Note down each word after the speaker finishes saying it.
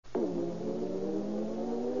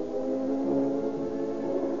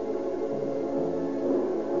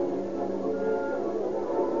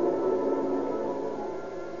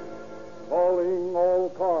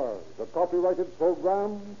copyrighted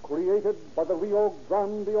program created by the Rio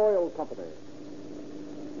Grande Oil Company.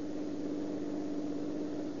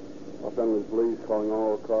 Los Angeles Police calling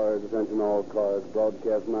all cars, attention all cars,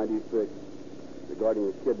 broadcast 96, regarding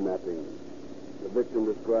a kidnapping. The victim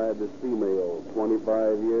described as female,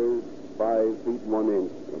 25 years, 5 feet 1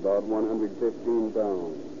 inch, about 115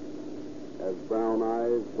 pounds. Has brown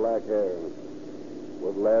eyes, black hair.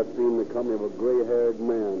 Was last seen in the company of a gray-haired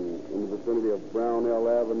man in the vicinity of Brownell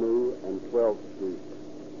Avenue and 12th Street.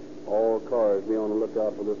 All cars be on the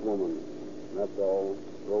lookout for this woman. That's all.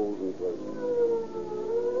 Rolls and closes.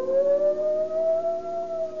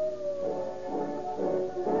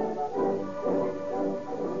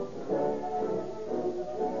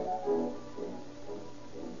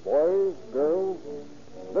 Boys, girls,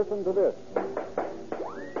 listen to this.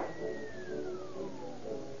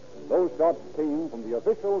 Those shots came from the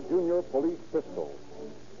official junior police pistol,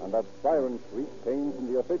 and that siren shriek came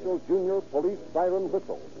from the official junior police siren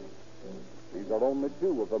whistle. These are only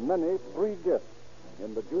two of the many free gifts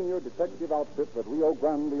in the junior detective outfit that Rio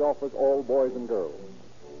Grande offers all boys and girls.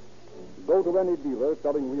 Go to any dealer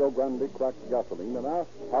selling Rio Grande cracked gasoline and ask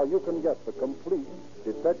how you can get the complete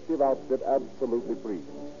detective outfit absolutely free.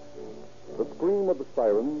 The scream of the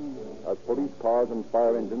siren as police cars and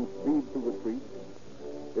fire engines speed through the streets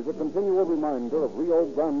is a continual reminder of Rio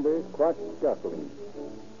Grande cracked gasoline,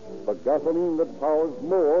 the gasoline that powers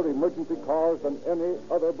more emergency cars than any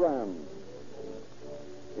other brand.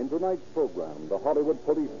 In tonight's program, the Hollywood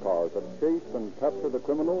police cars that chase and capture the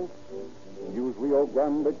criminals use Rio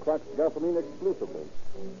Grande cracked gasoline exclusively,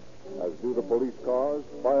 as do the police cars,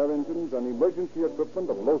 fire engines, and emergency equipment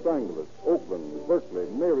of Los Angeles, Oakland, Berkeley,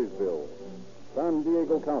 Marysville, San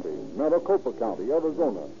Diego County, Maricopa County,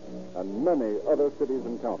 Arizona, and many other cities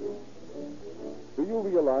and counties. Do you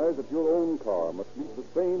realize that your own car must meet the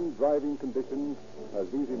same driving conditions as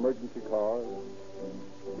these emergency cars?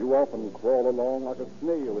 You often crawl along like a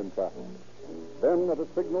snail in traffic. Then, at a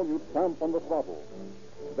signal, you tramp on the throttle.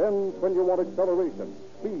 Then, when you want acceleration,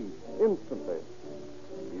 speed, instantly.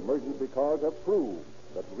 Emergency cars have proved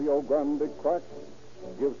that Rio Grande cracked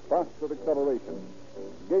gives faster acceleration,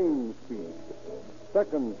 gains speed,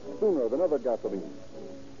 seconds sooner than other gasoline.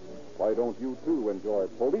 Why don't you, too, enjoy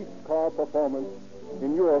police car performance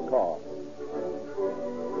in your car?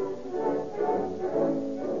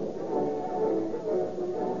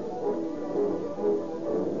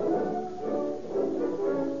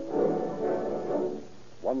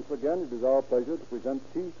 Once again, it is our pleasure to present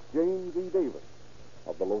Chief James E. Davis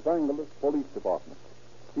of the Los Angeles Police Department.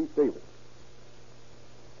 Chief Davis.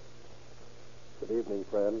 Good evening,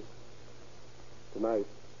 friends. Tonight,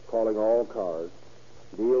 calling all cars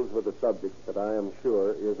deals with a subject that I am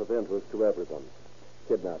sure is of interest to everyone,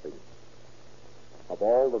 kidnapping. Of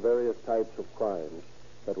all the various types of crimes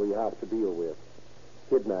that we have to deal with,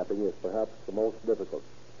 kidnapping is perhaps the most difficult,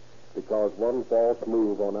 because one false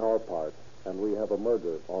move on our part and we have a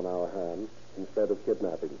murder on our hands instead of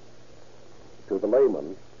kidnapping. To the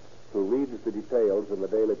layman who reads the details in the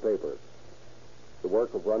daily papers, the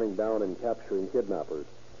work of running down and capturing kidnappers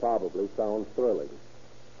probably sounds thrilling.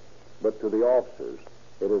 But to the officers,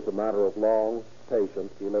 it is a matter of long,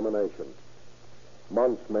 patient elimination.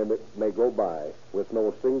 Months may go by with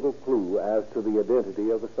no single clue as to the identity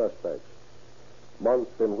of the suspects.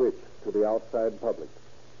 Months in which, to the outside public,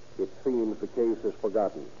 it seems the case is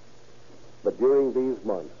forgotten. But during these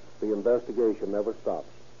months, the investigation never stops.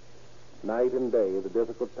 Night and day, the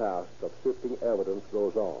difficult task of sifting evidence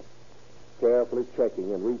goes on, carefully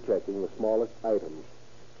checking and rechecking the smallest items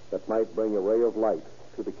that might bring a ray of light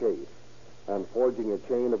to the case, and forging a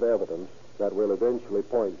chain of evidence that will eventually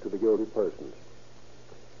point to the guilty persons.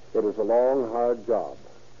 It is a long, hard job,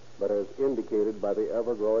 but as indicated by the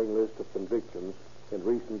ever-growing list of convictions in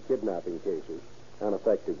recent kidnapping cases, an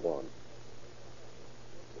effective one.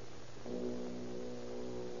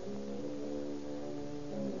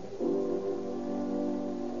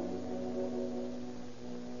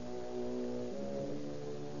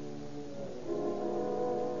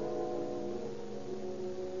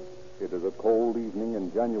 It is a cold evening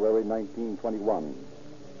in January 1921.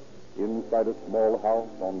 Inside a small house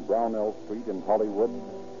on Brownell Street in Hollywood,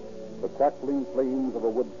 the crackling flames of a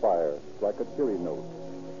wood fire strike a cheery note.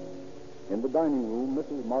 In the dining room,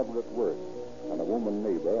 Mrs. Margaret Worth and a woman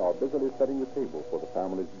neighbor are busily setting the table for the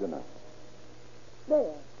family's dinner.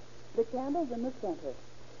 There. The candle's in the center.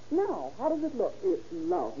 Now, how does it look? It's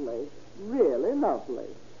lovely. Really lovely.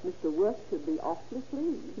 Mr. Worth should be awfully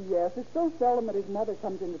pleased. Yes, it's so seldom that his mother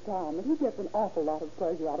comes into town that he gets an awful lot of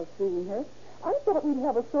pleasure out of seeing her. I thought we'd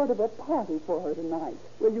have a sort of a party for her tonight.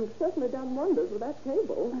 Well, you've certainly done wonders with that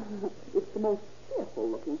table. It's the most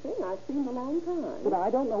cheerful-looking thing I've seen in a long time. But I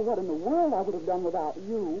don't know what in the world I would have done without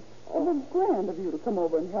you. It was grand of you to come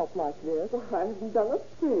over and help like this. Well, I haven't done a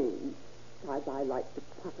thing. Besides, I like to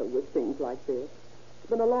pucker with things like this. It's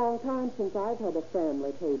been a long time since I've had a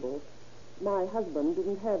family table. My husband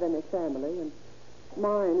didn't have any family, and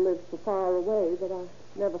mine lives so far away that I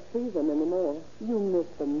never see them anymore. You miss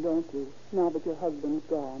them, don't you, now that your husband's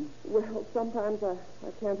gone? Well, sometimes I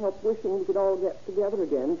can't help wishing we could all get together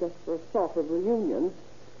again just for a sort of reunion.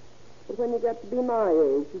 But when you get to be my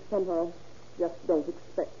age, you somehow just don't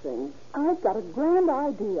expect things. I've got a grand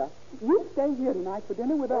idea. You stay here tonight for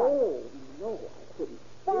dinner with us. Oh, no, I couldn't.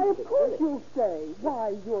 Why, of course you'll stay.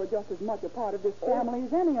 Why, you're just as much a part of this family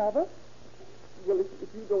as any of us. Well, if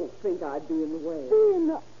you don't think I'd be in the way.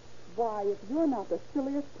 Why, if you're not the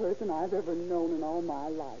silliest person I've ever known in all my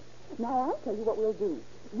life. Now, I'll tell you what we'll do.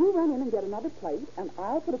 You run in and get another plate, and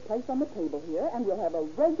I'll put a place on the table here, and we'll have a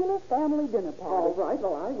regular family dinner party. All right,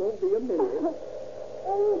 well, I won't be a minute.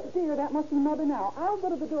 Oh, dear, that must be Mother now. I'll go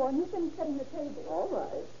to the door, and you finish setting the table. All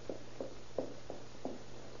right.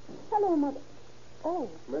 Hello, Mother. Oh,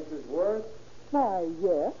 Mrs. Worth, why,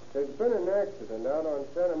 yes. there's been an accident out on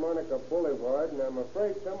Santa Monica Boulevard, and I'm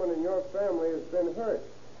afraid someone in your family has been hurt.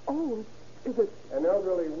 Oh, is it... An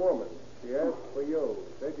elderly woman. She asked for you.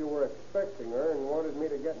 Said you were expecting her and wanted me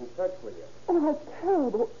to get in touch with you. Oh, how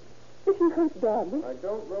terrible. Is she hurt badly? I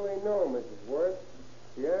don't really know, Mrs. Worth.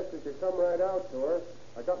 She asked that you come right out to her.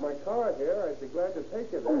 I got my car here. I'd be glad to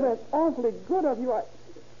take you there. Oh, that's awfully good of you.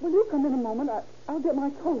 Will you come in a moment? I'll get my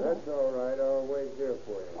coat. That's all right. I'll wait here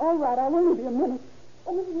for you. All right, I'll only be a minute.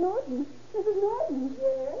 Oh, Mrs. Norton. Mrs. Norton.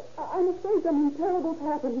 Yes? I'm afraid something terrible's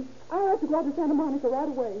happened. I'll have to go out to Santa Monica right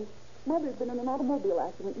away. Mother's been in an automobile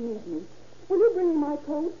accident and needs me. Will you bring me my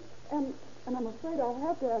coat? And I'm afraid I'll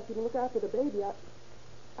have to ask you to look after the baby.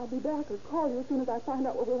 I'll be back or call you as soon as I find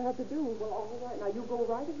out what we'll have to do. Well, all right. Now, you go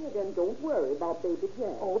right ahead and don't worry about baby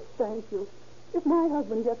Jack. Oh, thank you. If my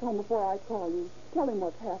husband gets home before I call you, tell him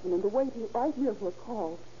what's happened and to wait right here for a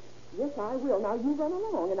call. Yes, I will. Now, you run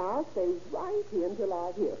along, and I'll stay right here until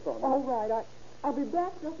I hear from you. All right. I'll be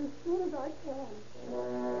back just as soon as I can.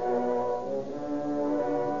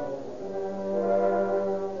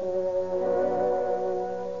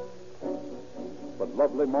 But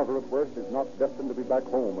lovely Margaret Worth is not destined to be back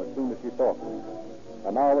home as soon as she thought.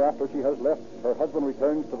 An hour after she has left, her husband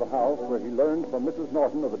returns to the house where he learns from Mrs.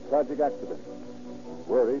 Norton of the tragic accident.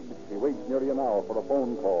 Worried, he waits nearly an hour for a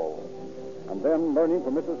phone call. And then, learning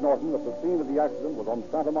from Mrs. Norton that the scene of the accident was on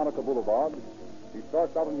Santa Monica Boulevard, he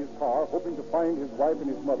starts out in his car, hoping to find his wife and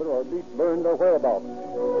his mother, or at least learn their whereabouts.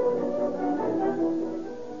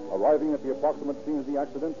 Arriving at the approximate scene of the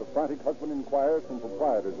accident, the frantic husband inquires from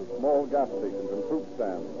proprietors of small gas stations and fruit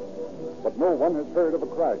stands. But no one has heard of a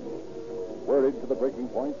crash. Worried to the breaking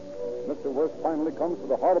point, Mr. Worth finally comes to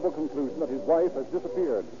the horrible conclusion that his wife has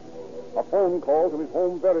disappeared. A phone call to his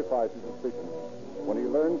home verifies his suspicion. When he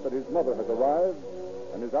learns that his mother has arrived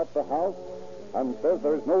and is at the house and says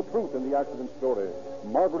there is no truth in the accident story,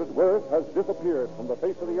 Margaret Worth has disappeared from the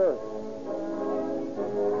face of the earth.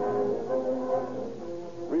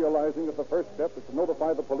 Realizing that the first step is to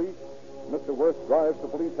notify the police, Mr. Worth drives to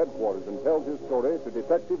police headquarters and tells his story to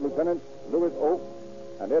Detective Lieutenant Louis Oak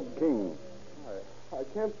and Ed King. I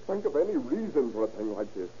can't think of any reason for a thing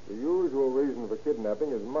like this. The usual reason for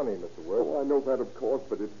kidnapping is money, Mr. Worth. Oh, I know that, of course,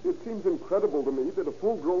 but it seems incredible to me that a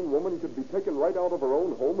full-grown woman could be taken right out of her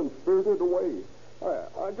own home and spirited away.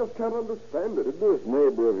 I just can't understand it. Did this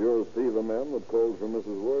neighbor of yours see the man that called for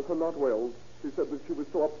Mrs. Worth? Not well. She said that she was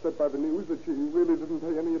so upset by the news that she really didn't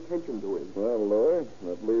pay any attention to him. Well, Louis,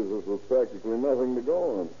 that leaves us with practically nothing to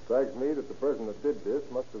go on. Strikes me that the person that did this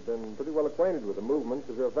must have been pretty well acquainted with the movements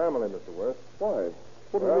of your family, Mr. Worth. Why?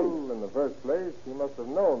 What do you mean? Well, in the first place, he must have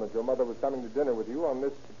known that your mother was coming to dinner with you on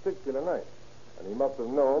this particular night. And he must have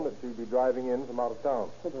known that she'd be driving in from out of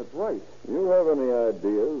town. Oh, that's right. Do you have any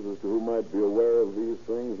ideas as to who might be aware of these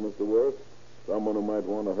things, Mr. Worth? Someone who might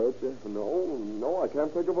want to hurt you? No, I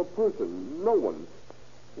can't think of a person. No one.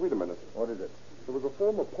 Wait a minute. What is it? There was a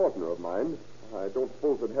former partner of mine. I don't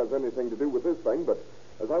suppose it has anything to do with this thing, but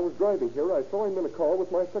as I was driving here, I saw him in a car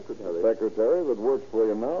with my secretary. Secretary that works for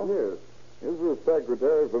you now? Yes. Is the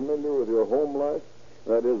secretary familiar with your home life?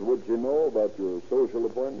 That is, would she know about your social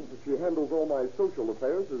appointments? She handles all my social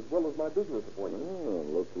affairs as well as my business appointments.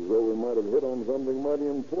 Looks as though we might have hit on something mighty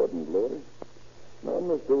important, Louis. Now,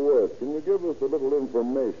 Mr. Worth, can you give us a little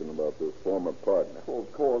information about this former partner? Oh,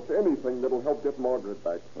 of course. Anything that'll help get Margaret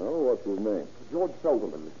back. Oh, what's his name? George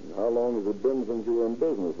Feldman. And how long has it been since you were in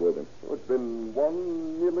business with him? Oh, it's been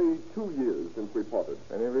nearly 2 years since we parted.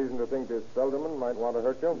 Any reason to think this Felderman might want to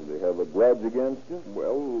hurt you? Did he have a grudge against you?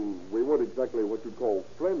 Well, we weren't exactly what you'd call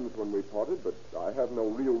friends when we parted, but I have no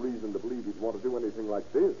real reason to believe he'd want to do anything like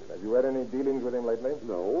this. Have you had any dealings with him lately?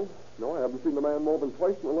 No, I haven't seen the man more than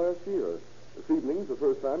twice in the last year. This evening's the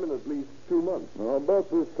first time in at least 2 months. Now, about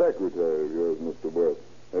this secretary of yours, Mr. Worth.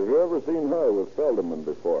 Have you ever seen her with Feldman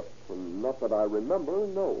before? Well, not that I remember,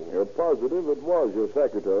 no. You're positive it was your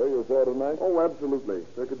secretary you saw tonight? Oh, absolutely.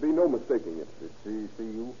 There could be no mistaking it. Did she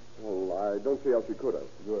see you? Well, I don't see how she could have.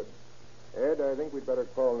 Good. Ed, I think we'd better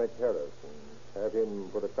call Nick Harris and have him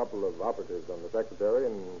put a couple of operatives on the secretary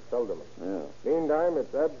and Felderman. Yeah. Meantime,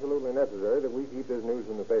 it's absolutely necessary that we keep this news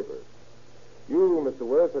in the papers. You, Mr.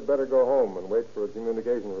 Worth, had better go home and wait for a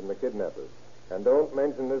communication from the kidnappers. And don't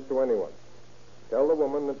mention this to anyone. Tell the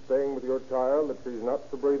woman that's staying with your child that she's not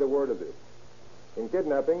to breathe a word of this. In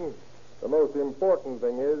kidnapping, the most important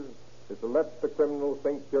thing is to let the criminals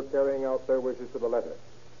think you're carrying out their wishes to the letter.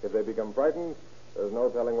 If they become frightened, there's no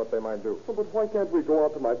telling what they might do. Oh, but why can't we go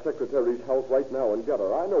out to my secretary's house right now and get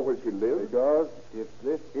her? I know where she lives. Because if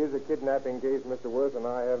this is a kidnapping case, Mr. Worth, and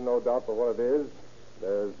I have no doubt for what it is,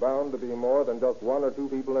 there's bound to be more than just 1 or 2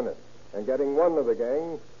 people in it. And getting one of the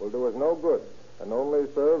gang will do us no good and only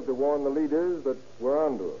serve to warn the leaders that we're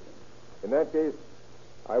onto them. In that case,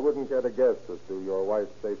 I wouldn't care to guess as to your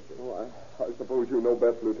wife's safety. Oh, I suppose you know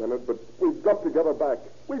best, Lieutenant, but we've got to get her back.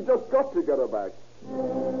 We've just got to get her back.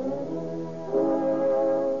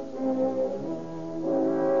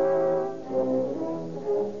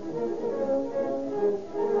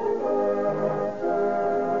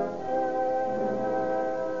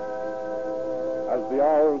 As the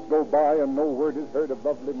hours go by and no word is heard of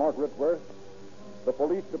lovely Margaret Worth, the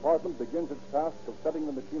police department begins its task of setting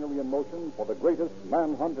the machinery in motion for the greatest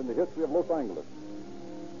manhunt in the history of Los Angeles.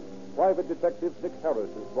 Private Detective Nick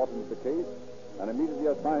Harris is brought into the case and immediately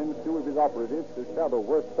assigns 2 of his operatives to shadow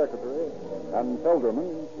Worth's secretary and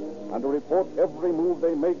Felderman and to report every move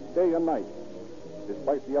they make day and night.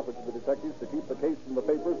 Despite the efforts of the detectives to keep the case in the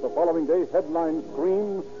papers, the following day headlines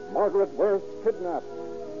scream, Margaret Worth kidnapped.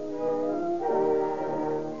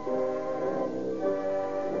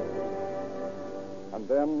 And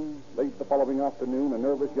then, late the following afternoon, a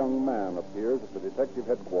nervous young man appears at the detective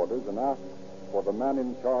headquarters and asks for the man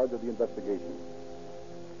in charge of the investigation.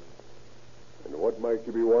 And what might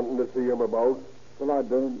you be wanting to see him about? Well, I'd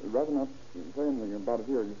rather not say anything about it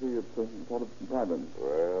here. You see, it's sort of private.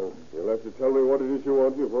 Well, you'll have to tell me what it is you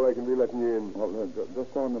want before I can be letting you in. Well,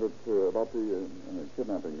 just tell him that it's about the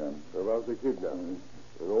kidnapping then. About the kidnapping?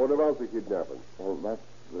 And what about the kidnapping? Well, that's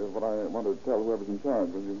what I want to tell whoever's in charge.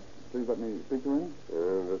 Will you please let me speak to him?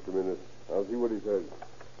 Just a minute. I'll see what he says.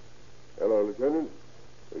 Hello, Lieutenant.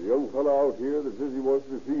 There's a young fellow out here that says he wants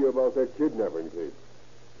to see you about that kidnapping case.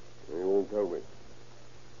 He won't tell me.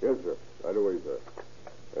 Yes, sir. Right away, sir.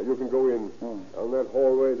 Now, you can go in. Down that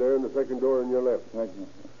hallway there in the second door on your left. Thank you.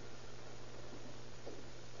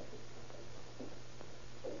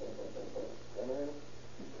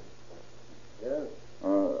 Yes?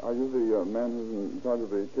 Are you the man who's in charge of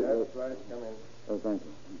the kidnapping? That's right. Come in. Thank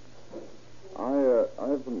you. I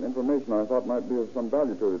have some information I thought might be of some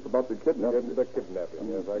value to you. It's about the kidnapping. The kidnapping.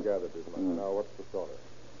 Yes, I gathered as much. Now, what's the story?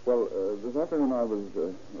 Well, this afternoon I was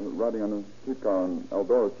riding on a streetcar on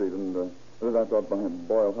Eldora Street, and that's out behind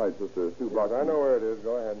Boyle Heights, just 2 blocks. I know where it is.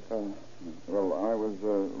 Go ahead. Well, I was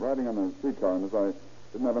riding on a streetcar, and as I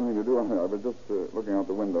didn't have anything to do, I was just looking out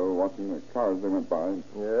the window, watching the cars as they went by.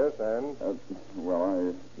 Yes, and? Well,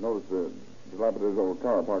 I noticed a dilapidated old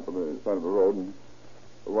car parked on the side of the road, and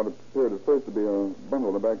what appeared at first to be a bundle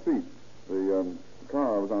in the back seat. The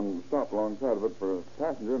car was on stop alongside of it for a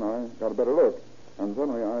passenger, and I got a better look. And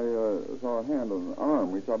suddenly I saw a hand and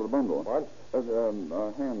arm reach out of the bundle. What? A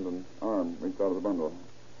hand and arm reached out of the bundle.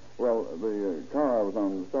 Well, the car I was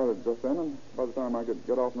on started just then, and by the time I could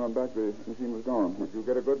get off and run back, the machine was gone. Did you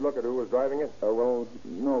get a good look at who was driving it? Well,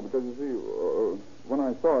 no, because you see, when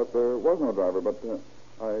I saw it, there was no driver, but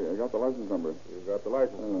I got the license number. You got the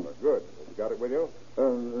license number. Good. Have you got it with you?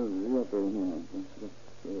 Yes, sir.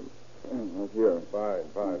 That's here.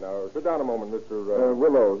 Fine. Now, sit down a moment, Mr.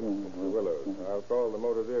 Willows. Mr. Willows. I'll call the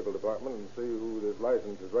motor vehicle department and see who this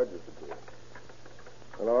license is registered to.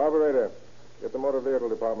 Hello, operator. Get the motor vehicle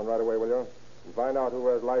department right away, will you? And find out who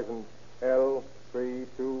has license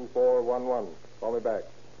L32411. Call me back.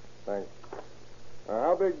 Thanks.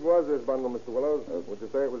 How big was this bundle, Mr. Willows? Would you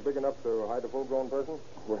say it was big enough to hide a full-grown person?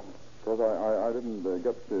 Well, Because I didn't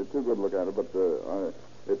get too good a look at it, but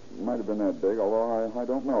it might have been that big, although I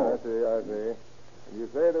don't know. I see. You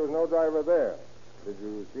say there was no driver there. Did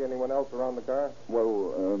you see anyone else around the car?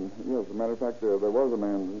 Well, yes, as a matter of fact, there was a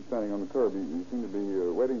man standing on the curb. He seemed to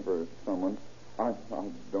be waiting for someone. I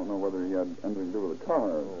don't know whether he had anything to do with the car.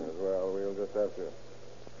 Yes, well, we'll just have to...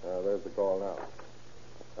 there's the call now.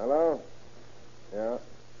 Hello? Yeah?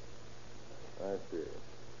 I see.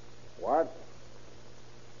 What?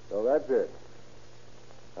 So that's it.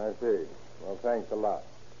 I see. Well, thanks a lot.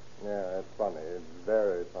 Yeah, it's funny. It's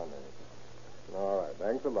very funny. All right.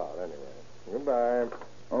 Thanks a lot, anyway. Goodbye.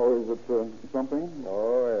 Oh, is it something?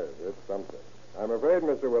 Oh, yes, it's something. I'm afraid,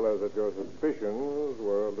 Mr. Willers, that your suspicions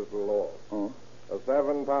were a little off. Oh? A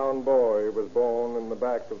 7-pound boy was born in the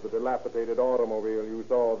back of the dilapidated automobile you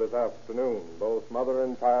saw this afternoon. Both mother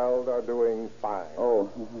and child are doing fine. Oh.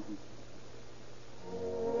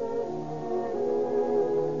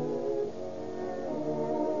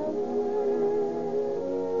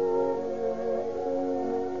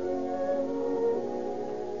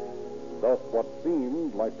 Thus, what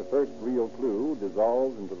seemed like the first real clue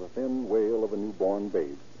dissolves into the thin wail of a newborn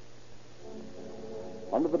babe.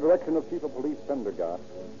 Under the direction of Chief of Police Pendergast,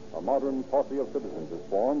 a modern posse of citizens is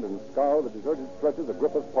formed and scour the deserted stretches of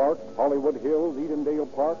Griffith Park, Hollywood Hills,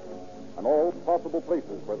 Edendale Park, and all possible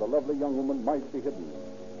places where the lovely young woman might be hidden.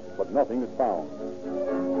 But nothing is found.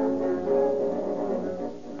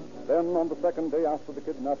 Then, on the second day after the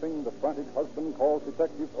kidnapping, the frantic husband calls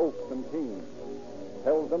Detectives Oakes and King,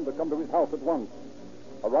 tells them to come to his house at once.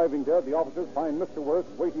 Arriving there, the officers find Mr. Worth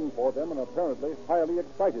waiting for them and apparently highly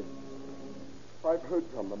excited. I've heard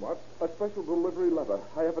from them. What? A special delivery letter.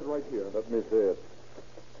 I have it right here. Let me see it.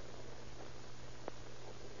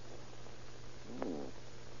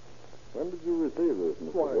 When did you receive this,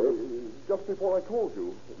 Mr. Why, Worth? just before I called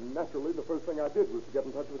you. Naturally, the first thing I did was to get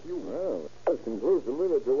in touch with you. Well, that's conclusively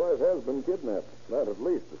that your wife has been kidnapped. That at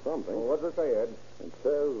least is something. Well, what's it say, Ed? It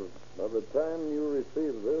says, by the time you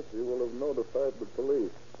receive this, you will have notified the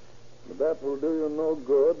police. But that will do you no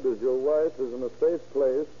good, as your wife is in a safe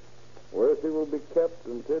place where she will be kept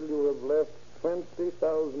until you have left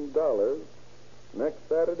 $20,000 next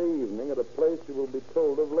Saturday evening at a place you will be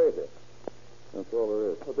told of later. That's all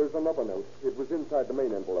there is. But there's another note. It was inside the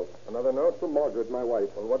main envelope. Another note? From Margaret, my wife.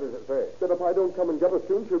 Well, what does it say? That if I don't come and get her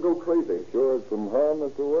soon, she'll go crazy. Sure it's from her,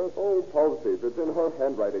 Mr. Worth? Oh, positive. It's in her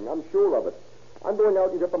handwriting. I'm sure of it. I'm going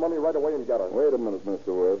out and get the money right away and get her. Wait a minute,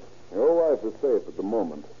 Mr. Worth. Your wife is safe at the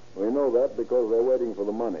moment. We know that because they're waiting for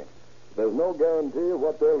the money. There's no guarantee of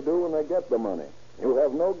what they'll do when they get the money. You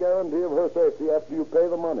have no guarantee of her safety after you pay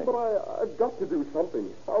the money. But I've got to do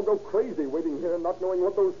something. I'll go crazy waiting here and not knowing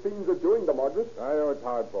what those fiends are doing to Margaret. I know it's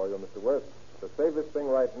hard for you, Mr. Worth. The safest thing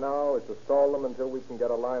right now is to stall them until we can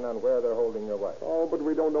get a line on where they're holding your wife. Oh, but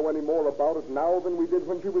we don't know any more about it now than we did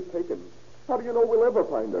when she was taken. How do you know we'll ever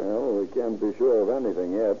find her? Well, we can't be sure of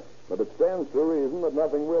anything yet. But it stands to reason that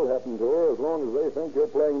nothing will happen to her as long as they think you're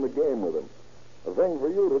playing the game with them. The thing for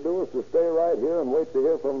you to do is to stay right here and wait to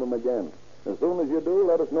hear from them again. As soon as you do,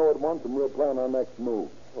 let us know at once, and we'll plan our next move.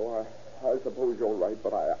 Oh, I suppose you're right,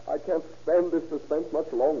 but I can't stand this suspense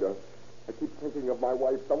much longer. I keep thinking of my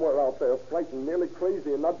wife somewhere out there, frightened, nearly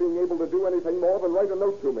crazy, and not being able to do anything more than write a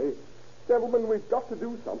note to me. Gentlemen, we've got to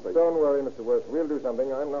do something. Don't worry, Mr. Worth. We'll do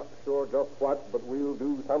something. I'm not sure just what, but we'll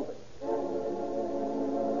do something.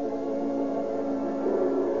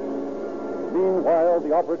 Meanwhile,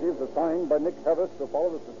 the operatives assigned by Nick Harris to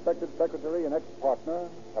follow the suspected secretary and ex-partner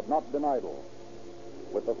have not been idle.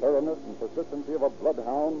 With the thoroughness and persistency of a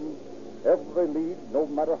bloodhound, every lead, no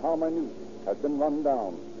matter how minute, has been run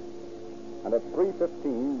down. And at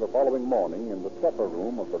 3:15 the following morning, in the supper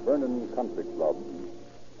room of the Vernon Country Club...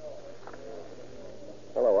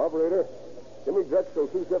 Hello, operator. Give me Drexel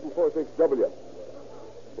 2746W.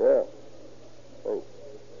 Yeah. Oh.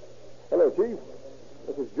 Hello, Chief.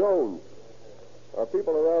 This is Jones. Our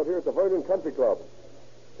people are out here at the Vernon Country Club.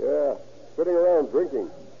 Yeah, sitting around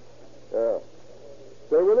drinking. Yeah.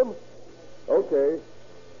 Stay with him? Okay.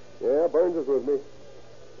 Yeah, Burns is with me.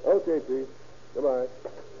 Okay, Chief. Goodbye.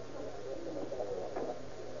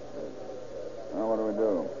 Now, what do we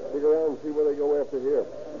do? Stick around and see where they go after here.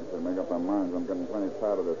 We should make up our minds. I'm getting plenty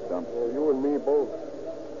tired of this dump. You and me both.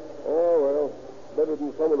 Oh, well, better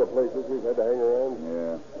than some of the places we've had to hang around.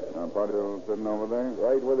 Yeah. Our party sitting over there?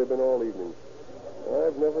 Right where they've been all evening.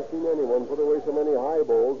 I've never seen anyone put away so many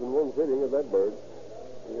highballs in one sitting as that bird.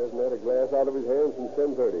 He hasn't had a glass out of his hand since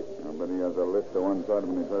 10:30. I bet he has a list to one side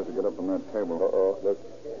when he tries to get up from that table. Uh-oh. Look.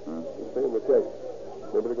 He's saying the check.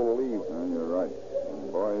 Maybe they're going to leave. You're right.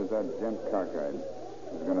 And boy, is that gent cockeyed.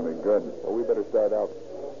 He's going to be good. Well, we better start out.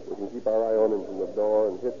 We can keep our eye on him from the door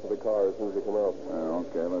and hit for the car as soon as they come out.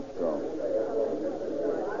 Okay, let's go.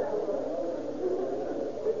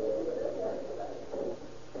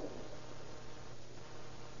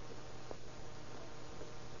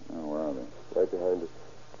 Now, where are they? Right behind us.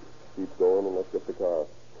 Keep going and let's get the car.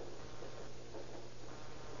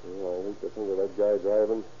 Yeah, I hate to think of that guy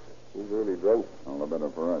driving. He's really drunk. All the better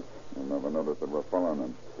for us. You'll never notice that we're following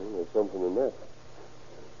him. Well, there's something in that.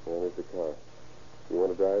 Well, there's the car. You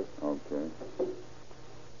want to drive? Okay.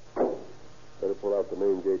 Better pull out the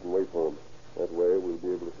main gate and wait for him. That way we'll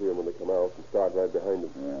be able to see him when they come out and start right behind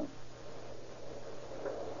him. Yeah.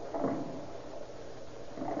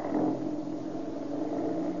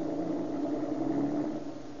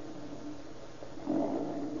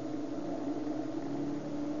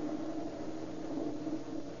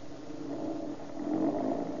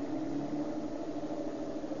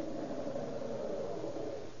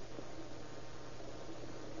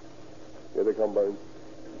 Here they come, Barnes.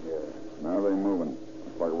 Yeah. Now they're moving.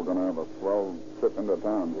 Looks like we're going to have a swell trip into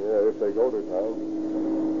town. Yeah, if they go to town.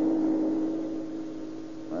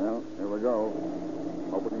 Well, here we go.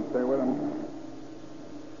 Hope we can stay with them.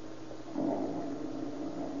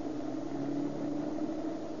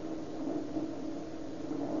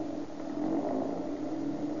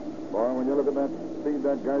 Boy, when you look at that speed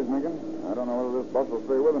that guy's making, I don't know whether this bus will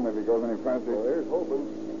stay with him if he goes any faster. Well, here's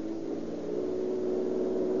hoping.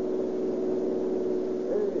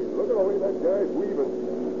 Look at the way that guy's weaving.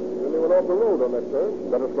 Then they went off the road on that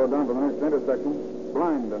turn. Better slow down for the next intersection.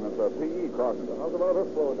 Blind, and it's a PE crossing. How's about us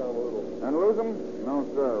slowing down a little? And lose them? No,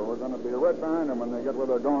 sir. We're going to be right behind them when they get where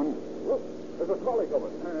they're going. Look, there's a trolley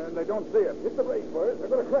coming. They don't see it. Hit the brakes, Bert.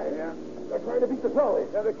 They're going to crash. Yeah. They're trying to beat the trolley.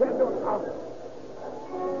 Yeah, they can't do it.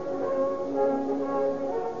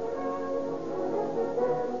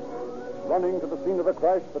 Running to the scene of the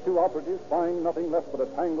crash, the two operatives find nothing less but a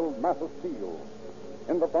tangled mass of steel.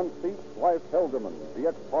 In the front seat lies Helderman, the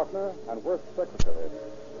ex-partner and Worth's secretary.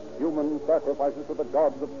 Human sacrifices to the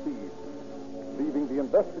gods of speed, leaving the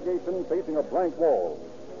investigation facing a blank wall.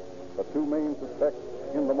 The two main suspects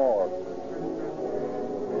in the morgue.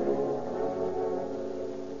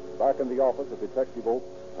 Back in the office of Detective Oak,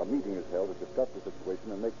 a meeting is held to discuss the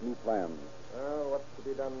situation and make new plans. Well, what's to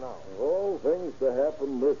be done now? All things to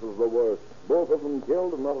happen, this is the worst. Both of them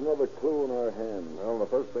killed and not another clue in our hands. Well, the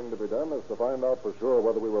first thing to be done is to find out for sure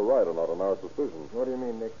whether we were right or not in our suspicions. What do you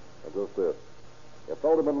mean, Nick? Just this. If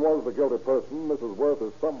Haldeman was the guilty person, Mrs. Worth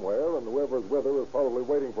is somewhere, and whoever's with her is probably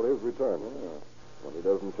waiting for his return. Yeah. When he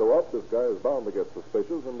doesn't show up, this guy is bound to get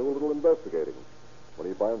suspicious and do a little investigating. When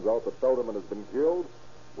he finds out that Haldeman has been killed,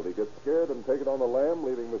 will he get scared and take it on the lam,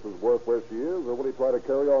 leaving Mrs. Worth where she is, or will he try to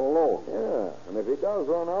carry on alone? Yeah, and if he does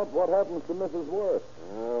run out, what happens to Mrs. Worth?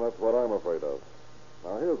 Well, that's what I'm afraid of.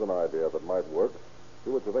 Now, here's an idea that might work.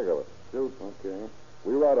 See what you think of it. Shoot. Okay.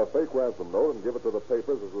 We write a fake ransom note and give it to the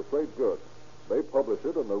papers as a straight good. They publish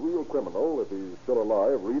it, and the real criminal, if he's still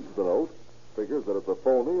alive, reads the note, figures that it's a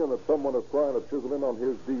phony and that someone is trying to chisel in on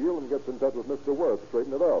his deal and gets in touch with Mr. Worth to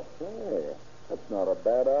straighten it out. Hey, that's not a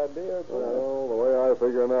bad idea, Clark. Well, the way I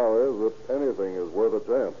figure now is that anything is worth a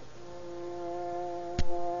chance.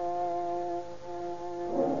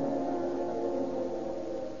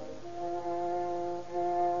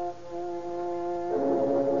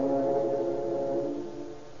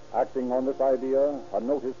 Acting on this idea, a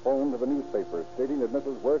note is phoned to the newspaper stating that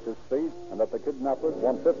Mrs. Worth is safe and that the kidnappers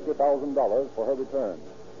want $50,000 for her return.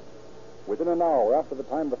 Within an hour after the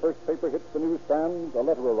time the first paper hits the newsstand, a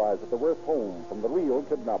letter arrives at the Worth home from the real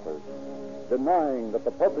kidnappers, denying that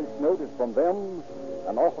the published note is from them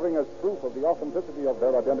and offering as proof of the authenticity of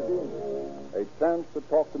their identity a chance to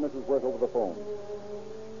talk to Mrs. Worth over the phone.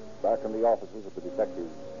 Back in the offices of the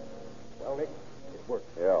detectives. Well, Nick, it worked.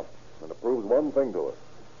 Yeah, and it proves one thing to us.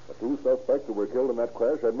 The two suspects who were killed in that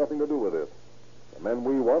crash had nothing to do with it. The men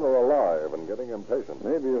we want are alive and getting impatient.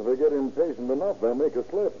 Maybe if they get impatient enough, they'll make a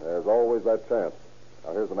slip. There's always that chance.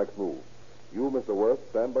 Now, here's the next move. You, Mr. Worth,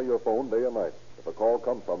 stand by your phone day and night. If a call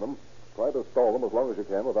comes from them, try to stall them as long as you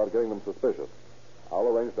can without getting them suspicious. I'll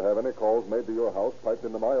arrange to have any calls made to your house piped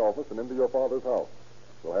into my office and into your father's house.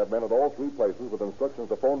 We'll have men at all three places with instructions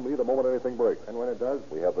to phone me the moment anything breaks. And when it does?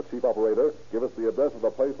 We have the chief operator give us the address of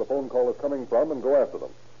the place the phone call is coming from and go after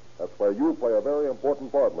them. That's where you play a very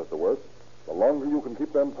important part, Mr. Worth. The longer you can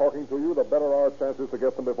keep them talking to you, the better our chances to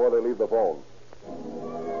get them before they leave the phone.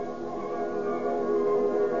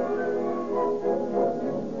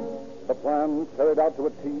 The plan carried out to a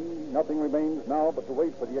T, nothing remains now but to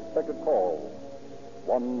wait for the expected call.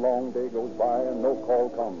 One long day goes by and no call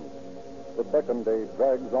comes. The second day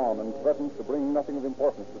drags on and threatens to bring nothing of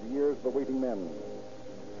importance to the ears of the waiting men.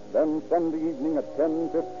 Then Sunday evening at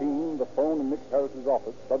 10:15, the phone in Nick Harris's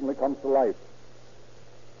office suddenly comes to life.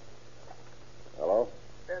 Hello?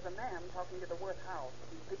 There's a man talking to the Worth house.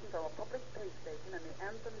 He's speaking from a public pay station in the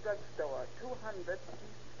Anthem Drugstore, 200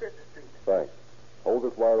 East 5th Street. Thanks. Hold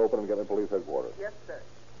this wire open and get in police headquarters. Yes, sir.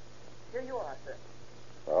 Here you are, sir.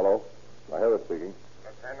 Hello? Harris speaking.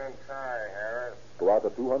 Lieutenant Ty, Harris. Go out to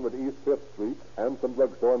 200 East 5th Street, Anthem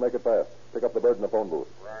Drugstore, and make it fast. Pick up the bird in the phone booth.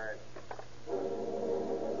 Right.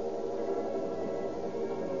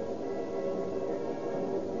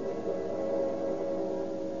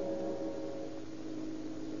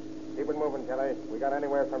 Keep it moving, Kelly. We got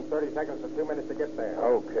anywhere from 30 seconds to 2 minutes to get there.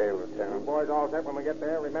 Okay, You Lieutenant. boys all set when we get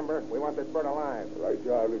there. Remember, we want this bird alive. Right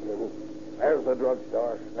job, Lieutenant. There's the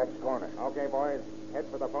drugstore. Next corner. Okay, boys. Head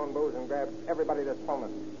for the phone booth and grab everybody that's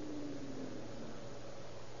phoning.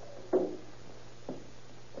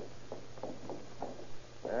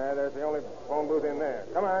 There's the only phone booth in there.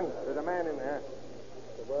 Come on. There's a man in there.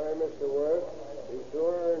 Goodbye, Mr. Worth. Be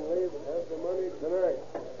sure and leave half the money tonight.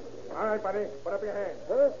 All right, buddy. Put up your hand.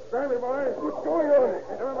 Huh? Grab me, boys. What's going on?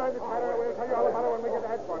 Never mind this matter. We'll tell you all about it when we get to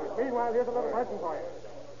headquarters. Meanwhile, here's a little present for you.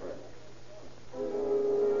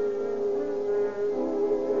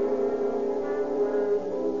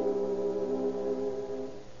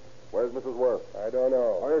 Where's Mrs. Worth? I don't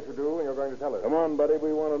know. Oh, yes, you do, and you're going to tell us. Come on, buddy.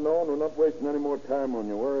 We want to know, and we're not wasting any more time on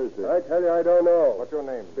you. Where is it? I tell you, I don't know. What's your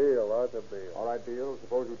name? Beale, Arthur Beale. All right, Beale.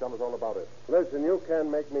 Suppose you tell us all about it. Listen, you can't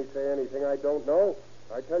make me say anything I don't know.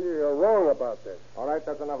 I tell you, you're wrong about this. All right,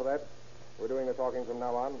 that's enough of that. We're doing the talking from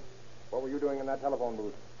now on. What were you doing in that telephone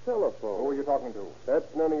booth? Who Telephone. were you talking to?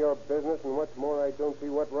 That's none of your business, and what's more, I don't see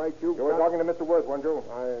what right you've You were got. talking to Mr. Worth, weren't you?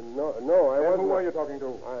 No, I Then wasn't. who were you talking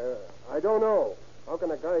to? I don't know. How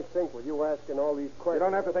can a guy think with you asking all these You questions?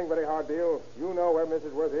 don't have to think very hard, Beale. You know where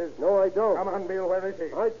Mrs. Worth is. No, I don't. Come on, Beale. Where is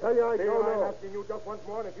she? I tell you, I Beale, don't I'm know. asking you just once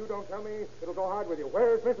more, and if you don't tell me, it'll go hard with you.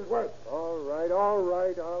 Where is Mrs. Worth? All right.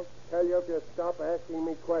 I'll tell you if you stop asking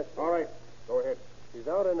me questions. All right. Go ahead. She's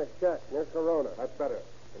out in a shack near Corona. That's better.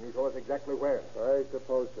 Can you show us exactly where? I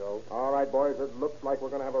suppose so. All right, boys. It looks like we're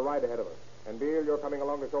going to have a ride ahead of us. And, Beale, you're coming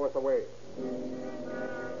along to show us the way.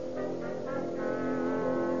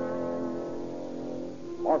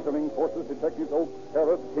 Marshalling forces, Detectives Oakes,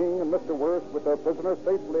 Harris, King, and Mr. Worth, with their prisoner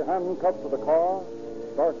safely handcuffed to the car,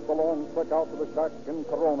 starts the long trek out to the shack in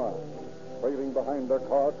Corona. Trailing behind their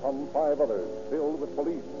car come 5 others, filled with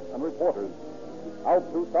police and reporters. Out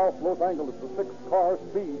through South Los Angeles, the 6-car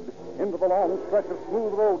speed into the long stretch of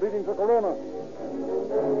smooth road leading to Corona.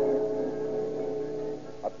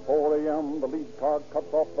 At 4 a.m., the lead car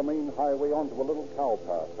cuts off the main highway onto a little cow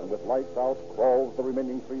path, and with lights out, crawls the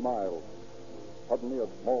remaining 3 miles. Suddenly, a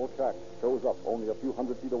small shack shows up only a few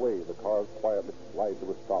hundred feet away. The cars quietly slide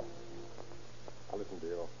to a stop. Now, listen,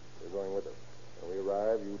 Beale. You're going with us. When we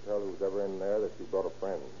arrive, you tell who's ever in there that you brought a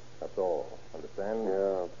friend. That's all. Understand?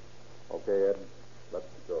 Yeah. Okay, Ed. Let's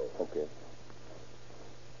go. Okay.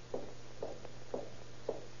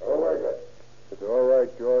 All right. It's all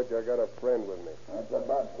right, George. I got a friend with me. That's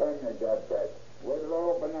about time you got that. We'll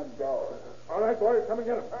open the door. All right, boys. Come and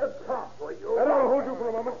get him. Cop, will you? Ed, I'll hold you for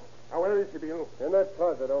a moment. Now, where is she, Beale? In that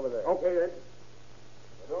closet over there. Okay, Ed.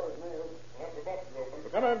 The door's nailed. Want the box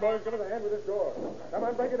open? Come on, boys. Give us a hand with this door. Come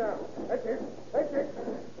on, break it down. That's it. That's it.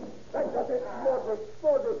 That's it.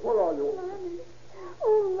 Margaret, where are you? Lammy.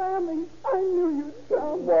 Oh, Lammy. I knew you'd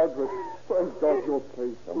come. Margaret, thank God you're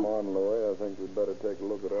safe. Come on, Louie. I think we'd better take a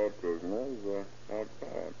look at our prisoners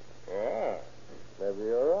outside. Yeah. Maybe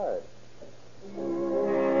you're right.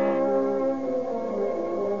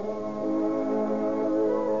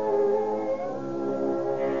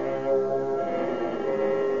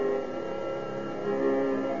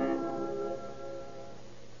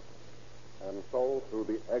 And so, through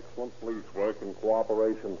the excellent police work and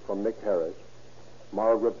cooperation from Nick Harris,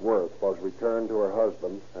 Margaret Worth was returned to her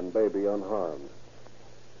husband and baby unharmed.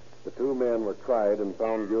 The 2 men were tried and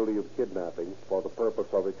found guilty of kidnapping for the purpose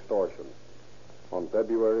of extortion. On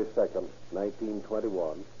February 2nd,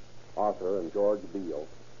 1921, Arthur and George Beale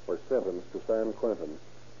were sentenced to San Quentin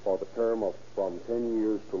for the term of from 10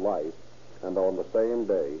 years to life, and on the same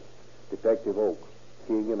day, Detective Oakes,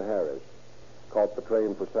 King, and Harris caught the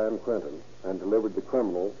train for San Quentin and delivered the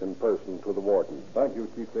criminals in person to the warden. Thank you,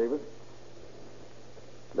 Chief Davis.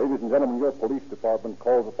 Ladies and gentlemen, your police department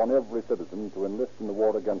calls upon every citizen to enlist in the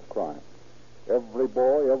war against crime. Every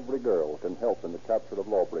boy, every girl can help in the capture of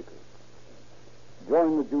lawbreakers.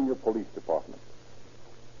 Join the Junior Police Department.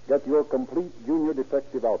 Get your complete junior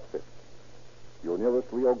detective outfit. Your nearest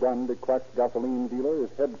Rio Grande cracked gasoline dealer is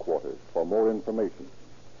headquarters for more information.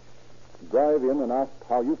 Drive in and ask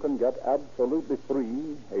how you can get absolutely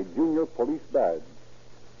free a junior police badge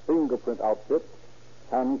fingerprint outfit,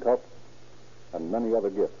 handcuffs, and many other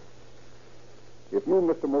gifts. If you,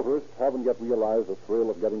 Mr. Motorist, haven't yet realized the thrill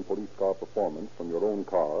of getting police car performance from your own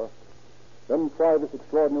car, then try this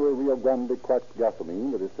extraordinary Rio Grande cracked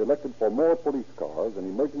gasoline that is selected for more police cars and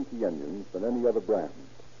emergency engines than any other brand.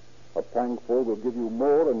 A tank full will give you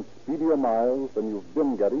more and speedier miles than you've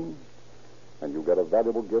been getting, and you get a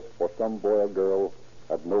valuable gift for some boy or girl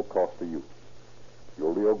at no cost to you.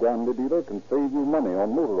 Your Rio Grande dealer can save you money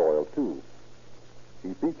on motor oil, too.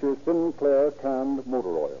 He features Sinclair canned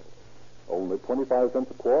motor oil. Only 25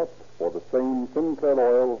 cents a quart for the same Sinclair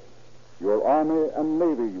oil your Army and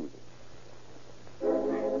Navy uses.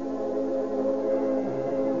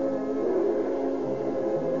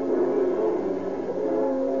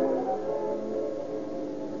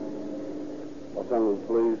 Los Angeles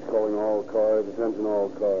Police calling all cars, attention all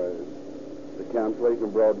cars. The cancellation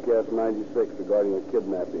of broadcast 96 regarding a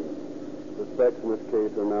kidnapping. Suspects in this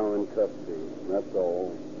case are now in custody. That's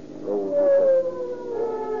all. Roll the tape.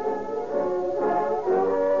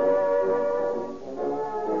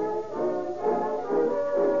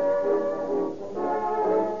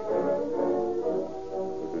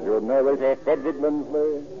 Narrator Frederick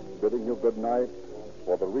Lindsley bidding you good night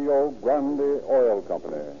for the Rio Grande Oil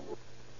Company.